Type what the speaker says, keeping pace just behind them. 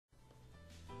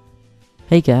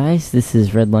Hey guys, this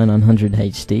is Redline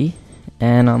 900HD,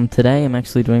 and today I'm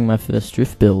actually doing my first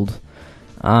drift build.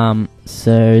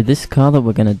 So this car that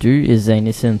we're gonna do is a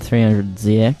Nissan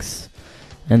 300zx,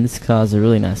 and this car is a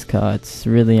really nice car. It's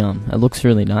really it looks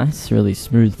really nice, really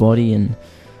smooth body, and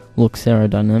looks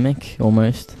aerodynamic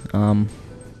almost.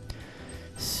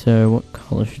 So what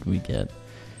color should we get?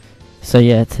 So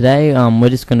yeah, today we're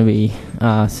just gonna be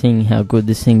seeing how good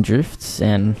this thing drifts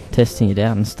and testing it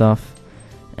out and stuff.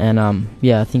 And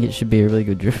yeah, I think it should be a really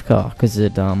good drift car because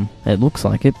it looks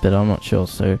like it, but I'm not sure.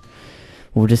 So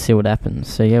we'll just see what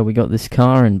happens. So yeah, we got this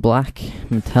car in black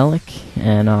metallic,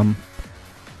 and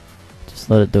just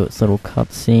let it do its little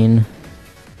cutscene.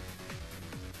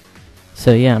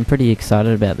 So yeah, I'm pretty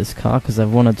excited about this car because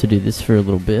I've wanted to do this for a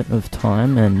little bit of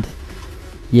time, and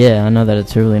yeah, I know that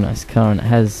it's a really nice car, and it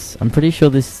has. I'm pretty sure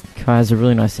this car has a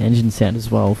really nice engine sound as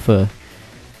well for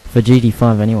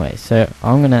GT5 anyway. So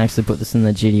I'm going to actually put this in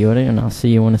the GT audio, and I'll see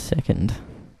you in a second.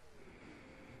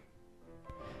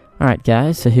 Alright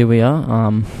guys, so here we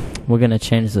are. We're going to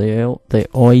change the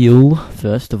oil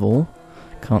first of all.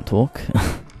 Can't talk.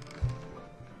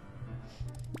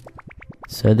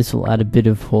 So this will add a bit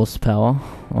of horsepower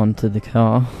onto the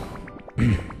car.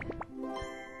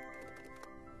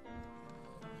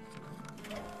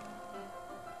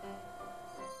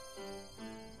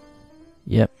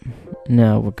 Yep.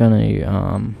 Now we're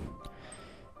gonna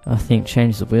I think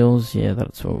change the wheels. Yeah,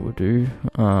 that's what we'll do.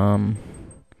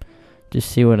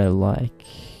 Just see what I like.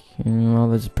 Oh,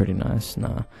 those are pretty nice.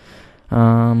 Nah.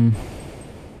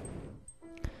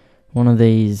 One of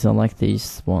these, I like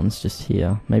these ones just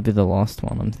here. Maybe the last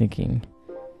one, I'm thinking.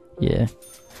 Yeah.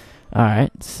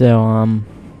 Alright, so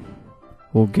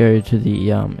we'll go to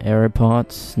the aero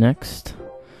parts next.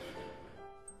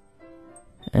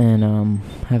 And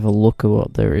have a look at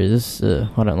what there is.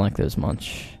 I don't like those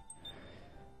much.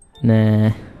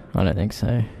 Nah, I don't think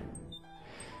so.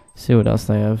 See what else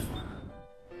they have.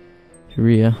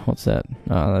 Rear, what's that?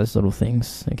 Ah, those little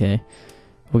things. Okay,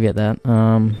 we'll get that.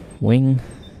 Wing.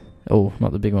 Oh,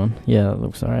 not the big one. Yeah, that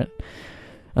looks alright.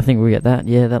 I think we'll get that.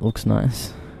 Yeah, that looks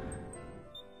nice.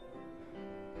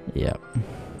 Yep.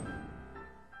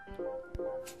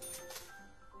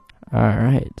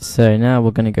 Alright, so now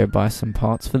we're gonna go buy some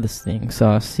parts for this thing. So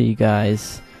I'll see you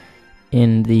guys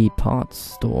in the parts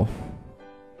store.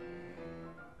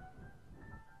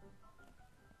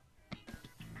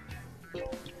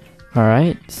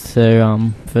 Alright,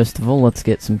 so first of all, let's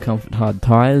get some comfort hard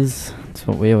tires. That's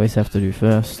what we always have to do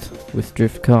first with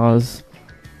drift cars.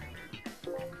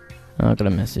 Oh, I got a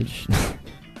message.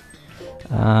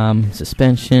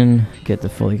 Suspension, get the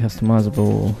fully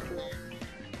customizable.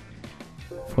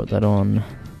 Put that on.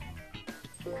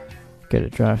 Go to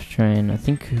drivetrain. I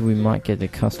think we might get the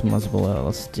customizable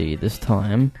LSD this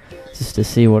time, just to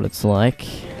see what it's like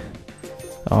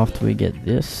after we get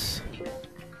this.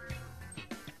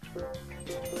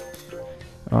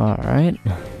 Alright.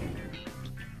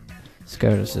 Let's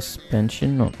go to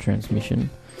suspension, not transmission.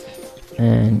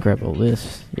 And grab all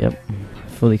this. Yep.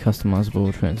 Fully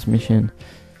customizable transmission.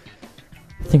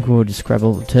 I think we'll just grab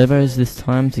all the turbos this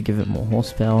time to give it more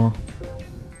horsepower.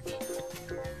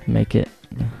 Make it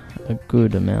a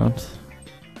good amount.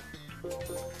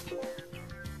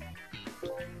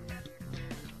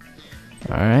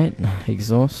 Alright,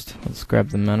 exhaust. Let's grab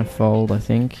the manifold, I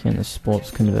think, and the sports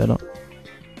converter.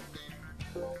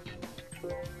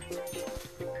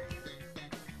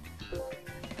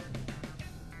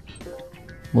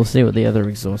 We'll see what the other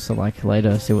exhausts are like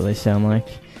later, see what they sound like.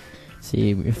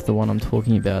 See if the one I'm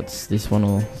talking about is this one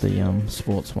or the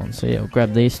sports one. So yeah, we'll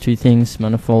grab these two things,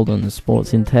 manifold and the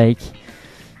sports intake,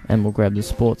 and we'll grab the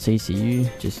sports ECU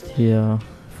just here,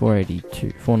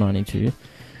 492,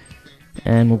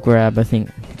 and we'll grab, I think,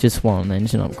 just one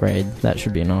engine upgrade. That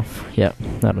should be enough. Yep,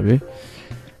 that'll do.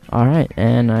 Alright,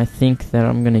 and I think that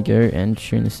I'm gonna go and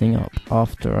tune this thing up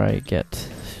after I get,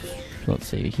 let's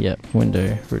see, yep,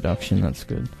 window reduction. That's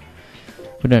good.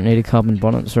 We don't need a carbon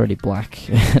bonnet, it's already black.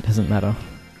 It doesn't matter.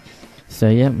 So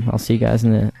yeah, I'll see you guys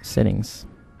in the settings.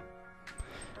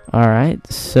 Alright,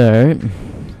 so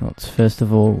let's first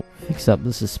of all fix up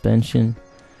the suspension.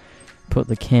 Put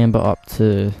the camber up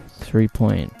to 3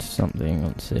 point something,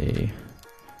 let's see.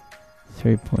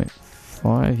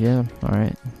 3.5, yeah,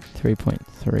 alright.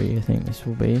 3.3 I think this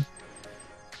will be.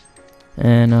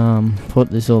 And put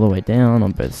this all the way down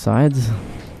on both sides.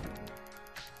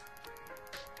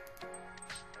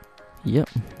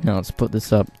 Yep, now let's put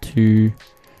this up to,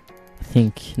 I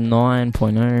think,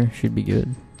 9.0 should be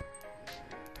good.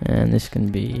 And this can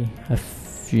be a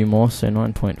few more, so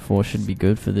 9.4 should be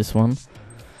good for this one.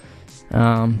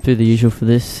 Do the usual for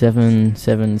this,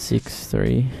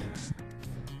 7763.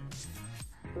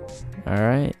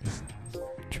 Alright.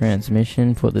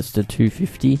 Transmission, put this to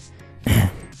 250.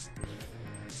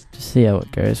 Just see how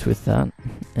it goes with that.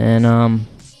 And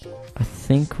I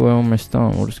think we're almost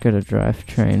done. We'll just go to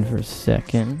drivetrain for a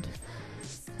second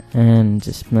and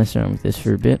just mess around with this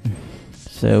for a bit.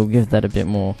 So we'll give that a bit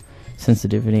more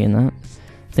sensitivity in that.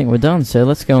 I think we're done, so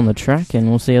let's go on the track and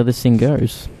we'll see how this thing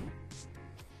goes.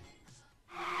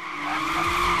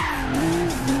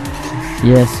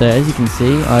 Yeah, so as you can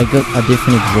see, I got a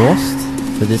different exhaust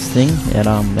for this thing.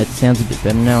 It sounds a bit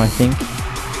better now, I think.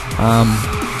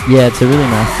 Yeah, it's a really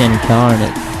nice sounding car,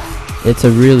 and it's a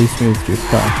really smooth drift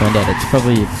car. I found out it's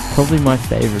probably my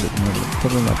favourite at the moment.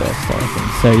 Probably my best, I think.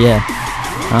 So yeah,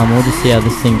 we'll just see how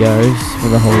this thing goes for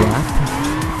the whole lap.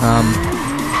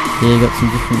 Yeah, you got some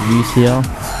different views here.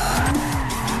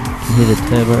 You can hear the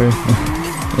turbo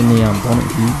in the bonnet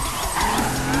view.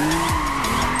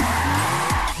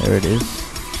 There it is.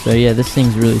 So yeah, this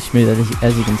thing's really smooth.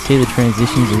 As you can see, the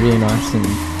transitions are really nice and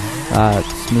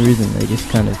smooth, and they just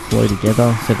kind of flow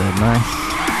together, so they're nice.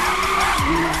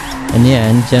 And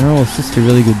yeah, in general, it's just a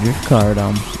really good drift car.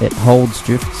 It holds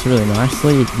drifts really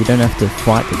nicely. You don't have to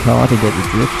fight the car to get the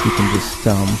drift. You can just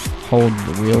hold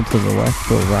the wheel to the left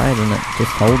or right, and it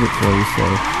just holds it for you. So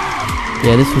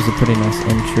yeah, this was a pretty nice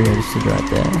entry. I just did right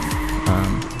there.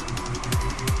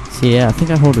 So yeah, I think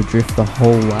I hold a drift the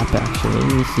whole lap actually.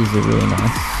 This is a really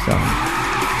nice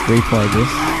replay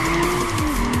this.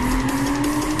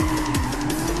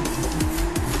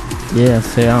 Yeah,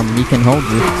 so you can hold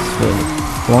drifts for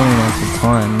long amounts of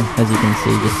time, as you can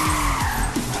see,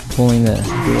 just pulling the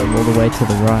wheel all the way to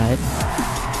the right.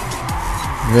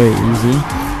 Very easy.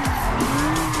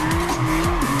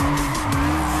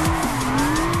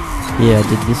 Yeah, I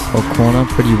did this whole corner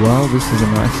pretty well. This is a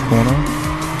nice corner.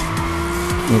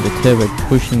 Yeah, the turbo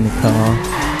pushing the car.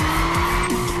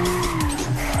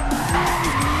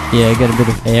 Yeah, I got a bit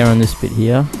of air on this bit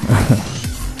here.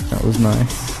 That was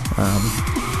nice.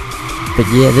 But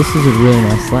yeah, this is a really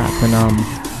nice lap, and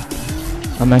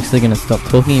I'm actually going to stop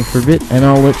talking for a bit, and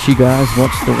I'll let you guys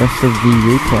watch the rest of the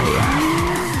replay.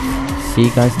 See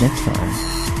you guys next time.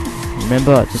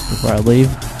 Remember, just before I leave,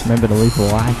 remember to leave a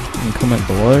like and comment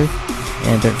below,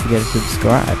 and don't forget to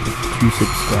subscribe.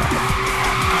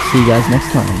 See you guys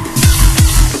next time.